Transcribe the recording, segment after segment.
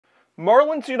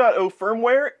Marlin 2.0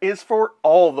 firmware is for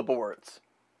all the boards.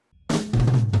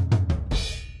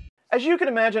 As you can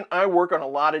imagine, I work on a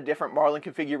lot of different Marlin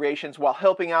configurations while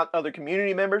helping out other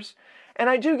community members, and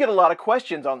I do get a lot of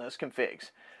questions on those configs.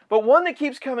 But one that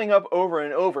keeps coming up over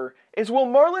and over is, will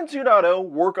Marlin 2.0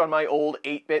 work on my old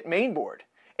 8-bit mainboard?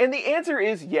 And the answer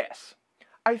is yes.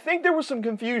 I think there was some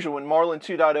confusion when Marlin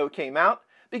 2.0 came out,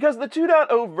 because the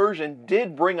 2.0 version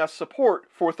did bring us support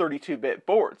for 32-bit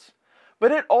boards.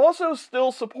 But it also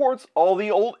still supports all the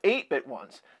old 8-bit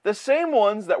ones, the same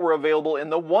ones that were available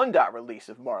in the 1. Release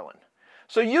of Marlin.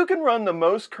 So you can run the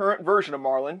most current version of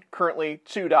Marlin, currently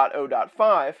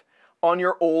 2.0.5, on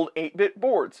your old 8-bit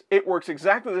boards. It works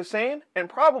exactly the same, and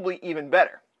probably even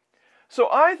better. So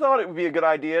I thought it would be a good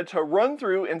idea to run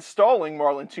through installing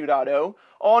Marlin 2.0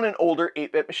 on an older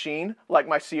 8-bit machine like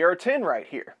my CR10 right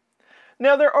here.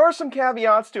 Now there are some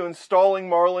caveats to installing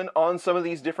Marlin on some of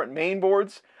these different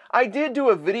mainboards. I did do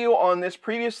a video on this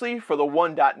previously for the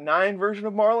 1.9 version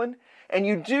of Marlin, and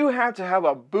you do have to have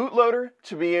a bootloader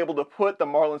to be able to put the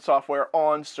Marlin software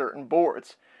on certain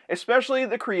boards, especially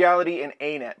the Creality and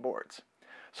ANET boards.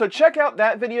 So check out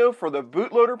that video for the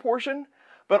bootloader portion,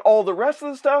 but all the rest of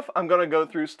the stuff I'm going to go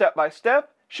through step by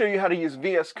step, show you how to use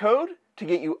VSCode to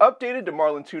get you updated to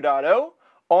Marlin 2.0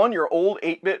 on your old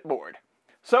 8-bit board.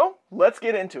 So let's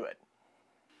get into it.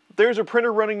 There's a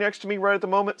printer running next to me right at the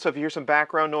moment, so if you hear some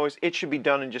background noise, it should be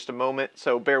done in just a moment,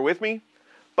 so bear with me.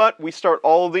 But we start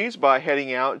all of these by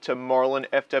heading out to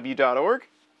marlinfw.org,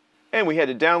 and we head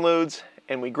to Downloads,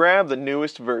 and we grab the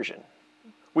newest version.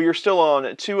 We are still on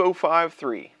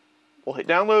 2.0.5.3. We'll hit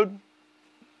Download,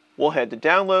 we'll head to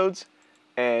Downloads,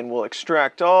 and we'll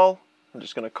extract all. I'm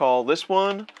just going to call this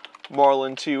one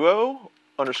Marlin 2.0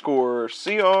 _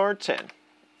 CR10.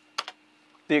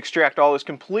 The extract all is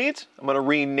complete. I'm going to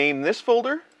rename this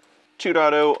folder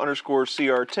 2.0 _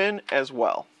 CR10 as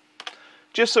well,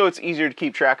 just so it's easier to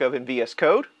keep track of in VS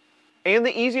Code. And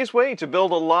the easiest way to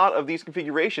build a lot of these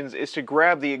configurations is to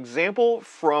grab the example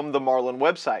from the Marlin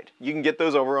website. You can get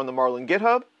those over on the Marlin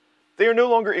GitHub. They are no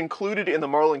longer included in the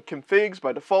Marlin configs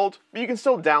by default, but you can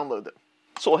still download them.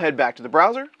 So we'll head back to the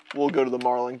browser, we'll go to the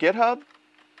Marlin GitHub,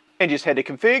 and just head to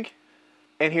config,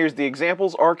 and here's the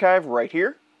examples archive right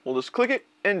here. We'll just click it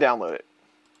and download it.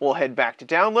 We'll head back to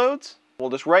Downloads, we'll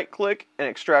just right click and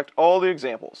extract all the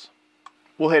examples.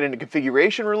 We'll head into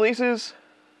Configuration Releases,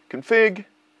 Config,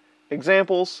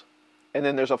 Examples, and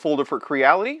then there's a folder for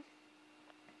Creality.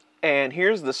 And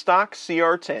here's the stock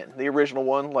CR10, the original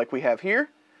one like we have here.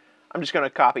 I'm just going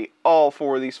to copy all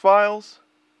 4 of these files,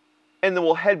 and then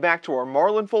we'll head back to our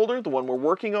Marlin folder, the one we're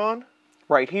working on,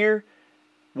 right here.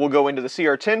 We'll go into the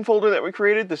CR10 folder that we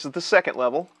created, this is the 2nd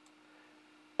level,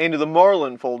 into the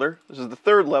Marlin folder, this is the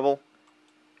 3rd level,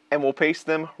 and we'll paste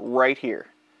them right here.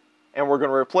 And we're going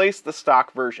to replace the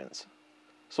stock versions.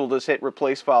 So we'll just hit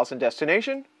Replace Files and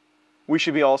Destination. We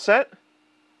should be all set.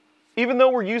 Even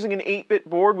though we're using an 8-bit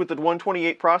board with the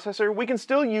 128 processor, we can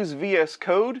still use VS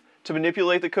Code to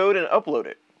manipulate the code and upload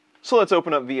it. So let's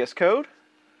open up VS Code.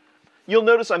 You'll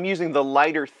notice I'm using the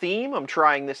lighter theme. I'm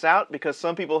trying this out because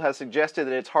some people have suggested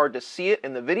that it's hard to see it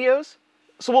in the videos.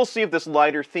 So we'll see if this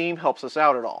lighter theme helps us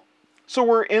out at all. So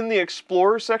we're in the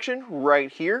Explorer section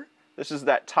right here. This is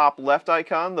that top left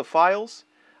icon, the files.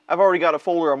 I've already got a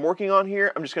folder I'm working on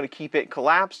here. I'm just going to keep it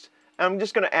collapsed, and I'm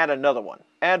just going to add another one.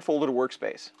 Add folder to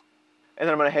workspace. And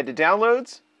then I'm going to head to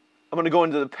Downloads. I'm going to go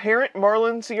into the parent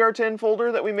Marlin CR10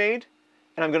 folder that we made,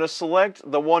 and I'm going to select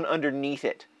the one underneath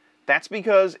it. That's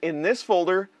because in this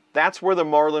folder, that's where the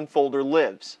Marlin folder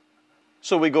lives.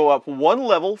 So we go up 1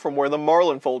 level from where the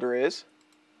Marlin folder is,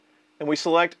 and we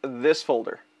select this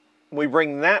folder. We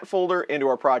bring that folder into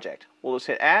our project. We'll just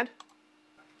hit Add.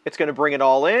 It's going to bring it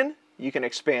all in. You can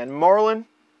expand Marlin.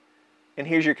 And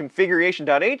here's your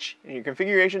configuration.h and your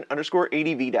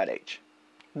configuration_adv.h.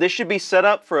 This should be set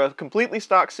up for a completely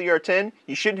stock CR10.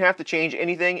 You shouldn't have to change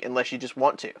anything unless you just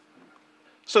want to.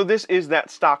 So this is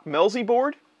that stock Melzi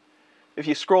board. If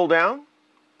you scroll down,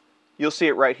 you'll see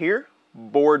it right here,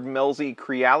 Board Melzi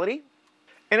Creality.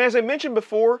 And as I mentioned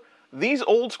before, these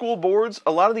old school boards,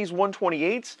 a lot of these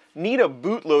 128s, need a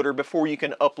bootloader before you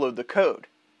can upload the code.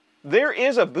 There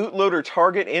is a bootloader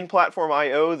target in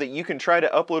Platform.io that you can try to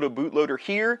upload a bootloader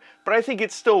here, but I think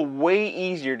it's still way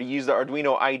easier to use the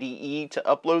Arduino IDE to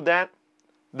upload that.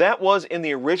 That was in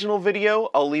the original video.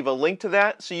 I'll leave a link to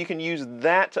that so you can use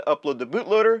that to upload the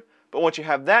bootloader, but once you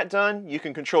have that done, you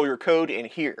can control your code in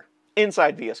here,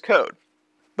 inside VS Code.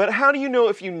 But how do you know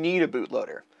if you need a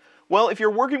bootloader? Well, if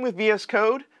you're working with VS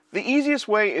Code, the easiest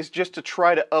way is just to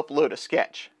try to upload a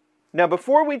sketch. Now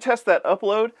before we test that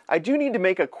upload, I do need to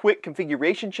make a quick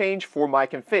configuration change for my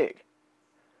config.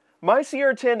 My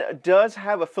CR10 does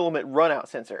have a filament runout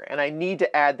sensor, and I need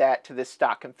to add that to this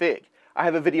stock config. I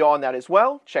have a video on that as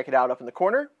well, check it out up in the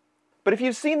corner. But if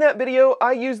you've seen that video,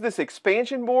 I use this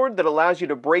expansion board that allows you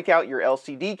to break out your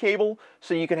LCD cable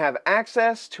so you can have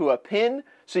access to a pin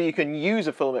so you can use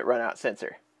a filament runout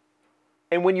sensor.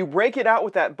 And when you break it out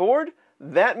with that board,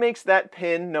 that makes that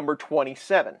pin number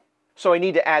 27. So I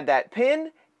need to add that pin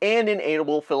and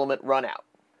enable filament runout.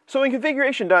 So in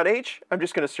configuration.h, I'm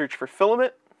just going to search for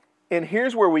filament, and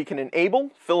here's where we can enable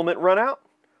filament runout.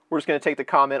 We're just going to take the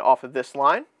comment off of this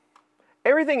line.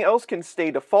 Everything else can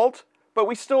stay default, but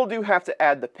we still do have to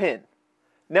add the pin.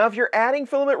 Now if you're adding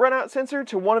filament runout sensor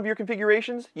to one of your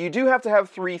configurations, you do have to have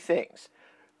three things.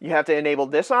 You have to enable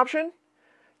this option,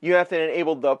 you have to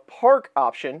enable the park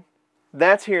option,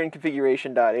 that's here in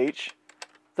configuration.h,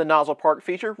 the nozzle park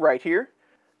feature right here.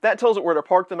 That tells it where to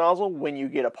park the nozzle when you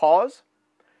get a pause.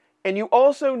 And you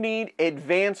also need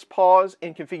advanced pause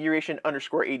in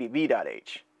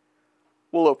configuration_adv.h.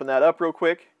 We'll open that up real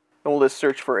quick, and we'll just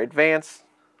search for advanced.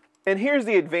 And here's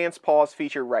the advanced pause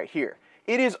feature right here.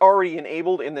 It is already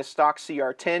enabled in this stock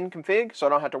CR10 config, so I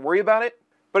don't have to worry about it.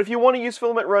 But if you want to use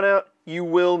filament runout, you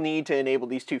will need to enable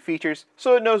these two features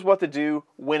so it knows what to do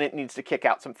when it needs to kick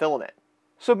out some filament.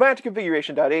 So back to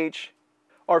configuration.h,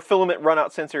 our filament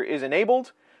runout sensor is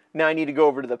enabled. Now I need to go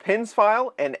over to the pins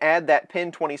file and add that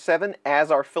pin 27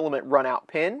 as our filament runout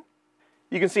pin.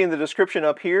 You can see in the description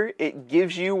up here, it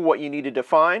gives you what you need to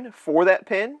define for that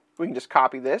pin. We can just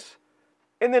copy this.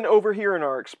 And then over here in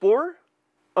our Explorer,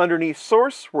 underneath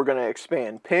source, we're going to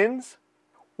expand pins.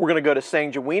 We're going to go to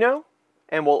Sanguino,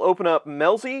 and we'll open up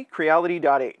Melzi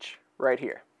Creality.h right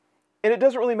here. And it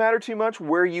doesn't really matter too much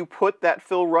where you put that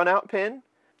fill runout pin.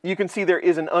 You can see there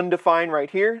is an undefined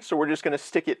right here, so we're just going to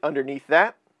stick it underneath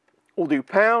that. We'll do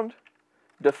pound,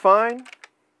 define,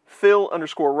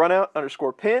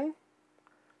 fill_runout_pin,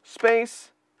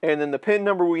 space, and then the pin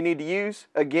number we need to use.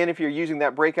 Again, if you're using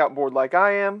that breakout board like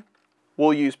I am,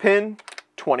 we'll use pin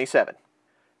 27.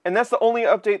 And that's the only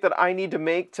update that I need to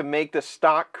make the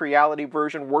stock Creality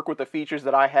version work with the features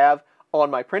that I have on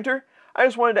my printer. I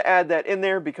just wanted to add that in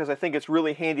there because I think it's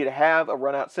really handy to have a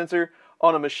runout sensor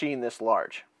on a machine this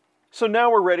large. So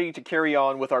now we're ready to carry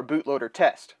on with our bootloader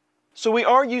test. So we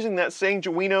are using that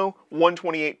Sanguino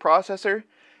 128 processor,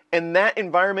 and that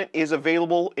environment is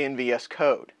available in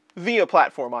VSCode via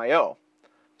Platform.io.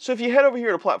 So if you head over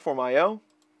here to Platform.io,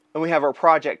 and we have our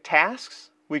project tasks,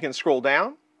 we can scroll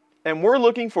down, and we're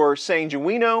looking for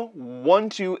Sanguino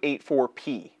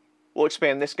 1284P. We'll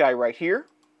expand this guy right here,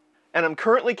 and I'm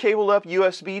currently cabled up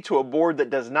USB to a board that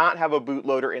does not have a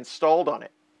bootloader installed on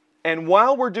it. And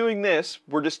while we're doing this,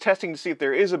 we're just testing to see if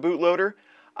there is a bootloader.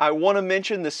 I want to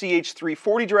mention the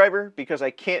CH340 driver because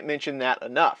I can't mention that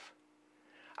enough.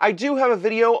 I do have a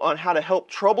video on how to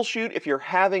help troubleshoot if you're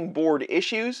having board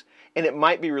issues and it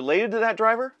might be related to that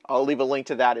driver. I'll leave a link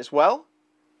to that as well.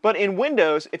 But in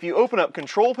Windows, if you open up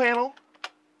Control Panel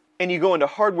and you go into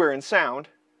Hardware and Sound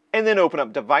and then open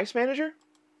up Device Manager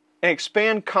and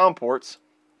expand COM ports,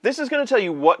 this is going to tell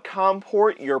you what COM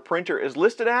port your printer is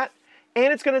listed at,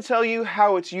 and it's going to tell you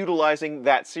how it's utilizing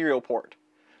that serial port.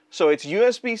 So it's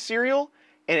USB serial,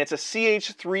 and it's a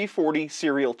CH340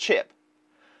 serial chip.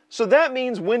 So that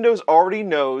means Windows already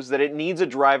knows that it needs a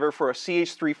driver for a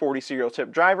CH340 serial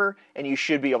chip driver, and you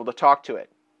should be able to talk to it.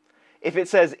 If it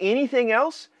says anything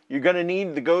else, you're going to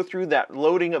need to go through that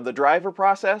loading of the driver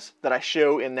process that I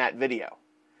show in that video.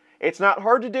 It's not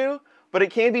hard to do, but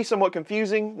it can be somewhat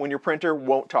confusing when your printer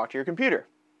won't talk to your computer.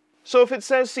 So if it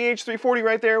says CH340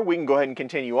 right there, we can go ahead and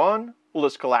continue on. We'll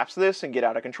just collapse this and get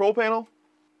out of Control Panel.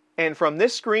 And from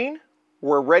this screen,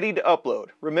 we're ready to upload.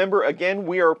 Remember, again,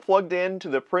 we are plugged into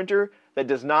the printer that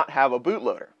does not have a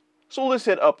bootloader. So we'll just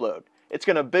hit upload. It's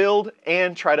going to build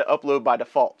and try to upload by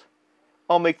default.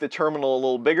 I'll make the terminal a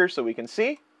little bigger so we can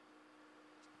see.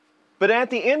 But at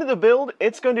the end of the build,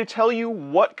 it's going to tell you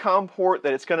what COM port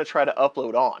that it's going to try to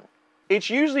upload on. It's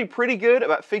usually pretty good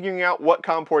about figuring out what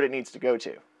COM port it needs to go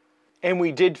to. And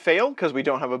we did fail because we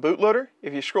don't have a bootloader.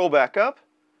 If you scroll back up,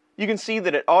 you can see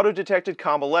that it auto-detected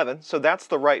COM11, so that's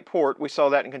the right port. We saw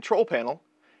that in Control Panel.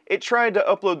 It tried to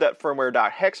upload that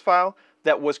firmware.hex file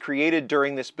that was created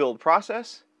during this build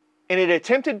process, and it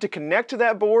attempted to connect to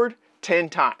that board 10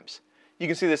 times. You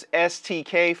can see this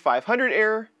STK500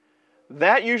 error.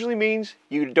 That usually means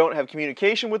you don't have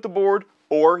communication with the board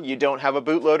or you don't have a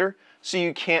bootloader, so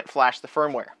you can't flash the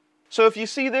firmware. So if you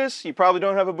see this, you probably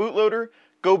don't have a bootloader,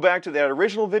 go back to that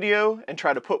original video and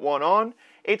try to put one on.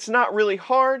 It's not really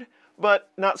hard,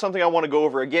 but not something I want to go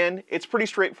over again. It's pretty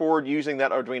straightforward using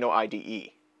that Arduino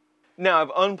IDE. Now I've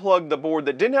unplugged the board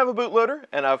that didn't have a bootloader,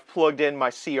 and I've plugged in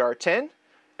my CR10,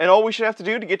 And all we should have to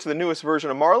do to get to the newest version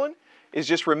of Marlin is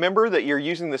just remember that you're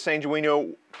using the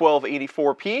Sanguino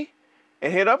 1284p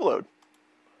and hit upload.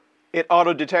 It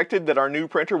auto-detected that our new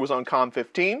printer was on COM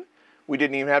 15. We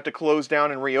didn't even have to close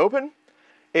down and reopen.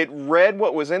 It read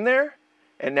what was in there,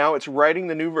 and now it's writing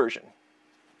the new version.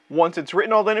 Once it's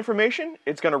written all that information,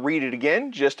 it's going to read it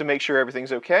again just to make sure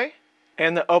everything's okay.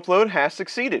 And the upload has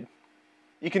succeeded.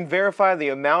 You can verify the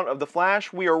amount of the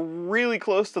flash. We are really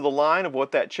close to the line of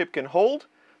what that chip can hold,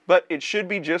 but it should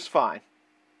be just fine.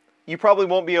 You probably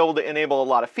won't be able to enable a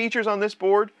lot of features on this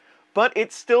board, but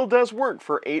it still does work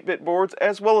for 8-bit boards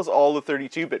as well as all the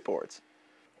 32-bit boards.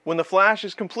 When the flash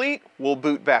is complete, we'll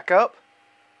boot back up,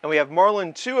 and we have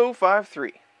Marlin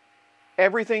 2.053.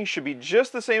 Everything should be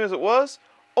just the same as it was,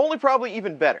 only probably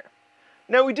even better.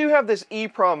 Now we do have this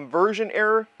EEPROM version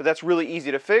error, but that's really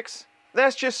easy to fix.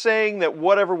 That's just saying that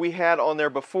whatever we had on there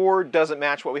before doesn't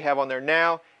match what we have on there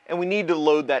now, and we need to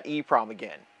load that EEPROM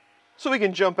again. So we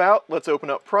can jump out, let's open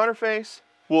up Pronterface,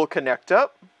 we'll connect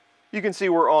up. You can see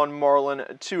we're on Marlin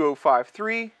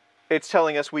 2.053. It's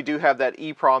telling us we do have that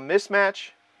EEPROM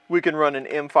mismatch. We can run an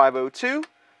M502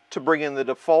 to bring in the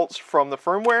defaults from the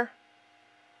firmware,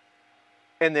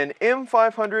 and then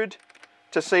M500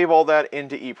 to save all that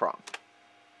into EEPROM.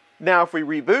 Now if we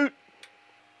reboot,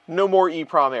 no more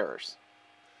EEPROM errors.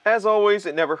 As always,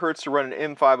 it never hurts to run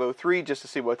an M503 just to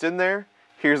see what's in there.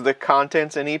 Here's the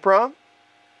contents in EEPROM.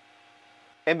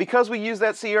 And because we use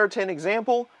that CR10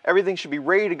 example, everything should be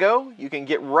ready to go. You can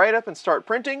get right up and start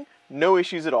printing, no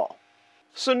issues at all.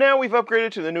 So now we've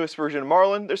upgraded to the newest version of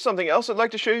Marlin. There's something else I'd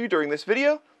like to show you during this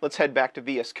video. Let's head back to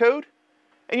VSCode.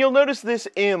 And you'll notice this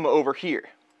M over here.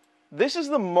 This is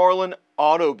the Marlin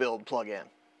AutoBuild plugin.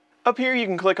 Up here you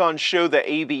can click on Show the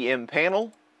ABM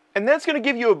panel, and that's going to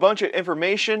give you a bunch of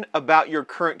information about your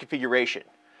current configuration.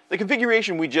 The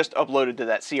configuration we just uploaded to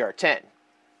that CR10.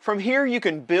 From here you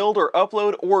can build or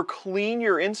upload or clean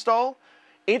your install.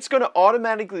 It's going to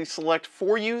automatically select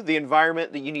for you the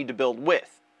environment that you need to build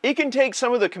with. It can take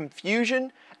some of the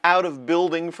confusion out of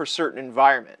building for certain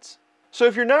environments. So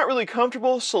if you're not really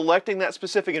comfortable selecting that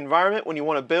specific environment when you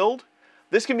want to build,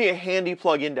 this can be a handy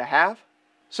plugin to have.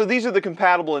 So these are the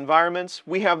compatible environments.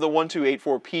 We have the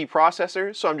 1284p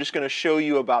processor, so I'm just going to show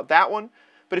you about that one.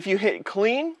 But if you hit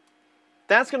clean,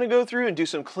 that's going to go through and do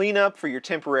some cleanup for your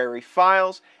temporary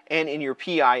files and in your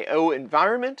PIO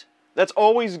environment. That's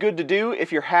always good to do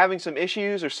if you're having some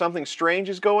issues or something strange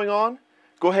is going on.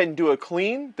 Go ahead and do a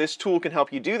clean. This tool can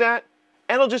help you do that.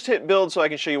 And I'll just hit build so I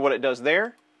can show you what it does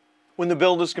there. When the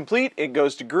build is complete, it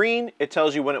goes to green. It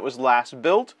tells you when it was last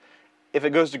built. If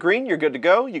it goes to green, you're good to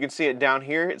go. You can see it down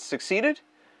here, it's succeeded.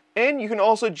 And you can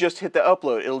also just hit the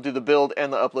upload. It'll do the build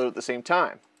and the upload at the same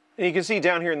time. And you can see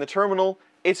down here in the terminal,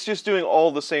 it's just doing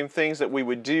all the same things that we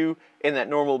would do in that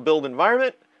normal build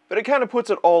environment, but it kind of puts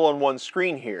it all on one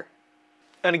screen here.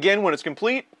 And again, when it's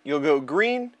complete, you'll go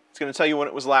green. It's going to tell you when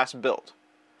it was last built.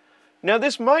 Now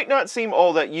this might not seem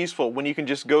all that useful when you can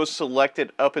just go select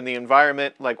it up in the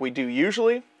environment like we do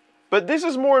usually, but this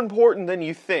is more important than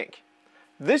you think.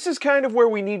 This is kind of where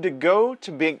we need to go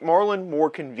to make Marlin more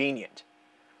convenient.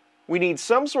 We need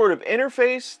some sort of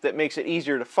interface that makes it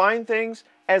easier to find things,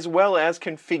 as well as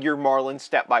configure Marlin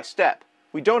step by step.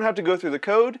 We don't have to go through the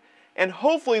code, and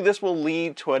hopefully this will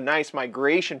lead to a nice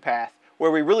migration path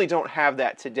where we really don't have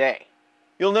that today.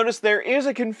 You'll notice there is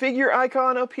a configure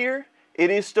icon up here. It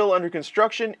is still under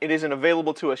construction. It isn't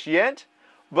available to us yet,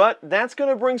 but that's going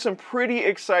to bring some pretty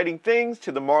exciting things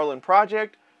to the Marlin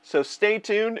project. So stay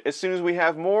tuned. As soon as we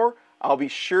have more, I'll be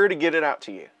sure to get it out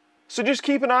to you. So just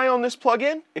keep an eye on this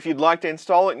plugin. If you'd like to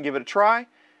install it and give it a try,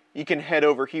 you can head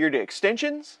over here to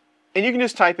Extensions, and you can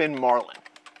just type in Marlin.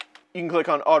 You can click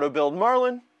on Auto Build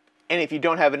Marlin, and if you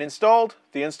don't have it installed,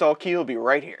 the install key will be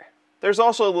right here. There's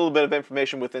also a little bit of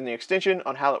information within the extension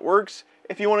on how it works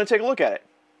if you want to take a look at it.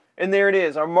 And there it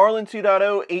is. Our Marlin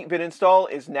 2.0 8-bit install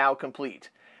is now complete.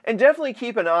 And definitely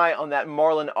keep an eye on that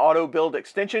Marlin Auto Build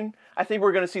extension. I think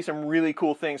we're going to see some really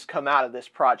cool things come out of this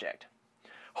project.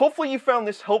 Hopefully you found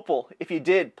this helpful. If you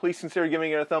did, please consider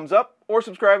giving it a thumbs up or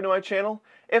subscribing to my channel.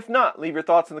 If not, leave your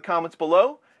thoughts in the comments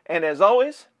below. And as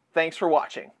always, thanks for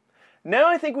watching. Now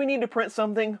I think we need to print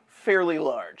something fairly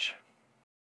large.